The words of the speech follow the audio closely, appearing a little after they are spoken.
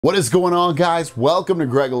What is going on, guys? Welcome to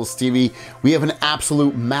Greggles TV. We have an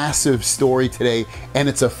absolute massive story today, and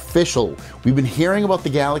it's official. We've been hearing about the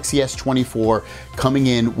Galaxy S24 coming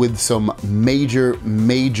in with some major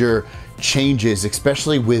changes,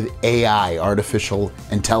 especially with AI, artificial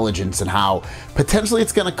intelligence, and how potentially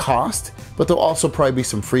it's going to cost, but there'll also probably be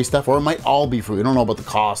some free stuff, or it might all be free. We don't know about the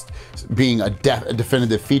cost being a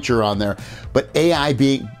definitive feature on there, but AI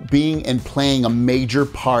being and playing a major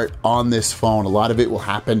part on this phone. A lot of it will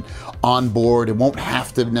happen on board. It won't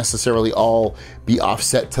have to necessarily all be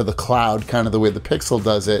offset to the cloud, kind of the way the Pixel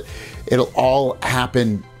does it. It'll all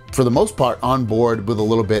happen for the most part on board, with a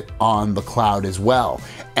little bit on the cloud as well.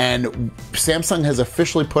 And Samsung has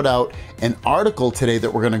officially put out an article today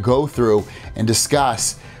that we're gonna go through and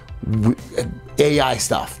discuss AI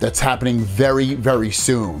stuff that's happening very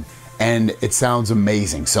soon. And it sounds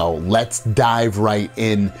amazing. So let's dive right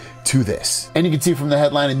into this. And you can see from the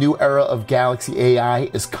headline, a new era of Galaxy AI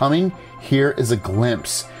is coming. Here is a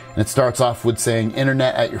glimpse. And it starts off with saying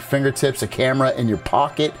internet at your fingertips, a camera in your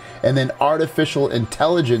pocket, and then artificial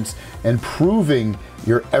intelligence improving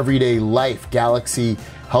your everyday life. Galaxy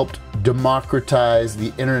helped democratize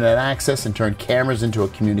the internet access and turn cameras into a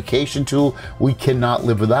communication tool we cannot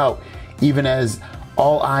live without. Even as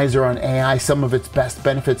all eyes are on AI, some of its best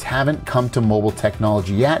benefits haven't come to mobile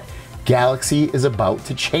technology yet. Galaxy is about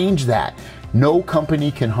to change that. No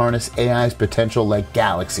company can harness AI's potential like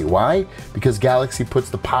Galaxy. Why? Because Galaxy puts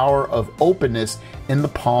the power of openness in the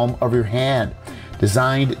palm of your hand.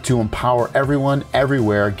 Designed to empower everyone,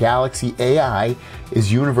 everywhere, Galaxy AI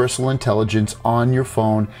is universal intelligence on your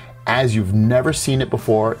phone as you've never seen it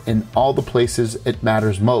before, in all the places it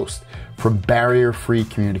matters most. From barrier-free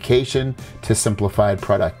communication to simplified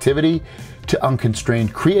productivity to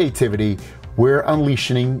unconstrained creativity, we're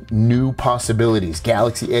unleashing new possibilities.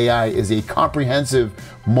 Galaxy AI is a comprehensive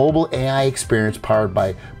mobile AI experience powered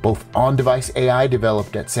by both on-device AI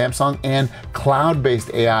developed at Samsung and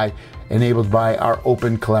cloud-based AI enabled by our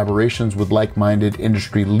open collaborations with like-minded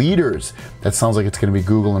industry leaders. That sounds like it's going to be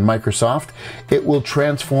Google and Microsoft. It will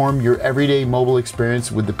transform your everyday mobile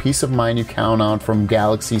experience with the peace of mind you count on from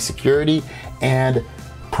Galaxy security and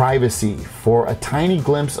privacy. For a tiny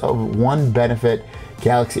glimpse of one benefit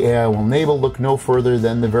Galaxy AI will enable, look no further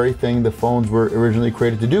than the very thing the phones were originally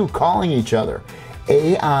created to do, calling each other.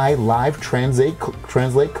 AI Live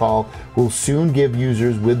Translate Call will soon give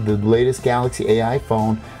users with the latest Galaxy AI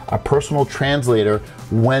phone a personal translator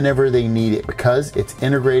whenever they need it. Because it's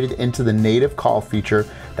integrated into the native call feature,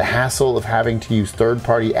 the hassle of having to use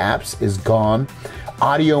third-party apps is gone.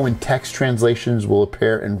 Audio and text translations will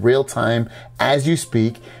appear in real time as you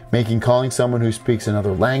speak, making calling someone who speaks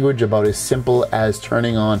another language about as simple as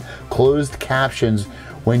turning on closed captions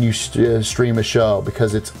when you stream a show.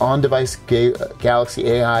 Because it's on-device Galaxy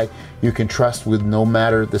AI you can trust with no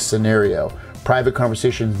matter the scenario. Private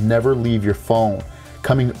conversations never leave your phone.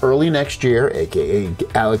 Coming early next year, aka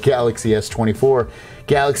Galaxy S24,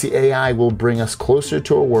 Galaxy AI will bring us closer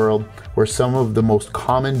to a world where some of the most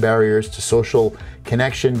common barriers to social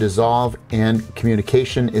connection dissolve and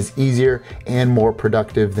communication is easier and more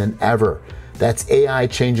productive than ever. That's AI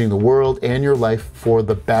changing the world and your life for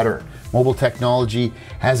the better. Mobile technology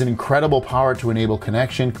has an incredible power to enable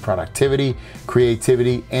connection, productivity,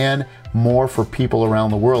 creativity, and more for people around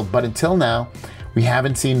the world. But until now, we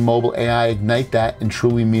haven't seen mobile AI ignite that in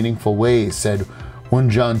truly meaningful ways, said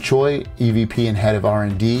Woonjan Choi, EVP and head of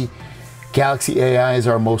R&D. Galaxy AI is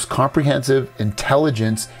our most comprehensive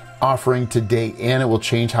intelligence offering to date, and it will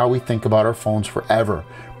change how we think about our phones forever.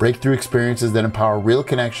 Breakthrough experiences that empower real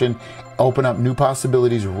connection, open up new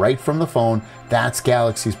possibilities right from the phone. That's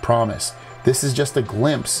Galaxy's promise. This is just a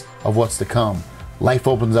glimpse of what's to come. Life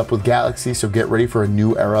opens up with Galaxy, so get ready for a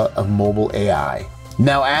new era of mobile AI.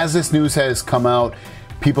 Now, as this news has come out,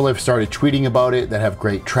 people have started tweeting about it that have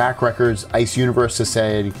great track records. Ice Universe has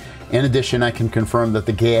said, in addition, I can confirm that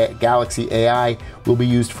the Galaxy AI will be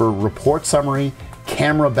used for report summary,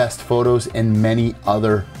 camera best photos, and many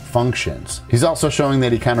other functions. He's also showing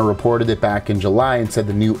that he kind of reported it back in July and said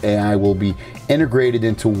the new AI will be integrated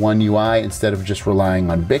into One UI instead of just relying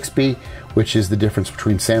on Bixby, which is the difference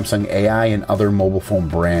between Samsung AI and other mobile phone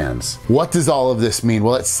brands. What does all of this mean?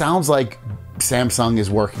 Well, it sounds like Samsung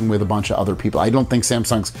is working with a bunch of other people. I don't think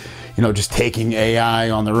Samsung's, just taking AI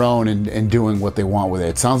on their own and doing what they want with it.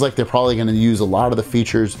 It sounds like they're probably going to use a lot of the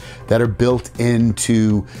features that are built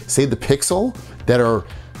into, say, the Pixel, that are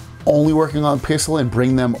only working on Pixel and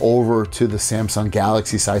bring them over to the Samsung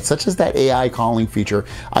Galaxy side, such as that AI calling feature.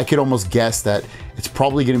 I could almost guess that it's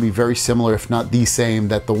probably going to be very similar, if not the same,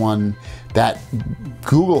 that the one that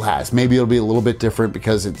Google has. Maybe it'll be a little bit different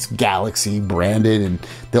because it's Galaxy branded and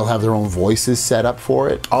they'll have their own voices set up for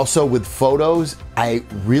it. Also with photos, I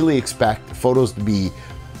really expect photos to be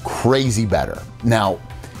crazy better. Now,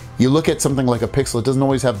 you look at something like a Pixel, it doesn't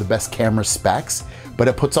always have the best camera specs, but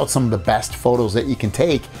it puts out some of the best photos that you can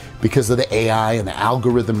take because of the AI and the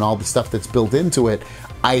algorithm and all the stuff that's built into it.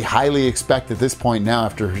 I highly expect at this point now,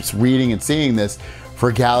 after reading and seeing this,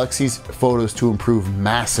 for Galaxy's photos to improve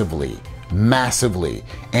massively,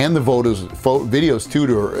 and the videos too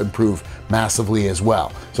to improve massively as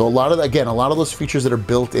well. So a lot of those features that are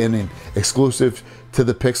built in and exclusive to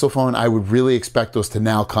the Pixel phone, I would really expect those to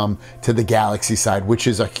now come to the Galaxy side, which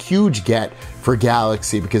is a huge get for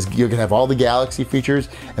Galaxy because you're gonna have all the Galaxy features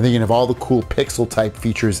and then you're gonna have all the cool Pixel type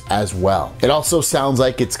features as well. It also sounds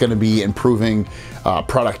like it's gonna be improving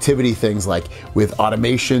productivity things like with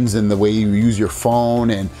automations and the way you use your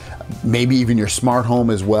phone and maybe even your smart home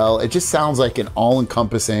as well. It just sounds like an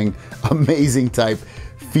all-encompassing, amazing type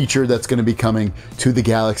feature that's going to be coming to the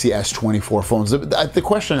Galaxy S24 phones. The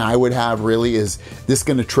question I would have really is this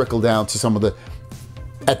going to trickle down to some of the,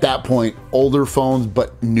 at that point, older phones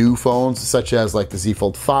but new phones such as like the Z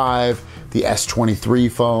Fold 5, the S23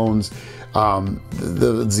 phones,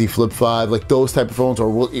 the Z Flip 5, like those type of phones, or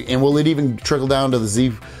will it even trickle down to the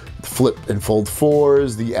Z Flip and Fold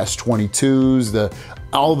 4s, the S22s,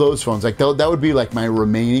 all those phones? Like that would be like my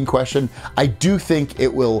remaining question. I do think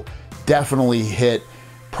it will definitely hit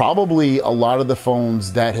probably a lot of the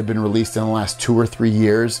phones that have been released in the last 2 or 3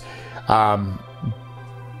 years.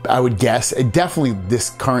 I would guess definitely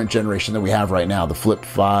this current generation that we have right now, the Flip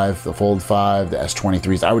 5, the Fold 5, the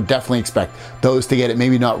S23s, I would definitely expect those to get it.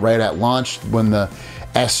 Maybe not right at launch when the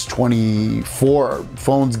S24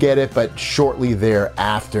 phones get it, but shortly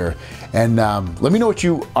thereafter. And let me know what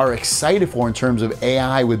you are excited for in terms of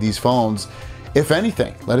AI with these phones. If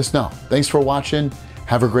anything, let us know. Thanks for watching.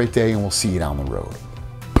 Have a great day, and we'll see you down the road.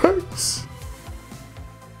 Peace.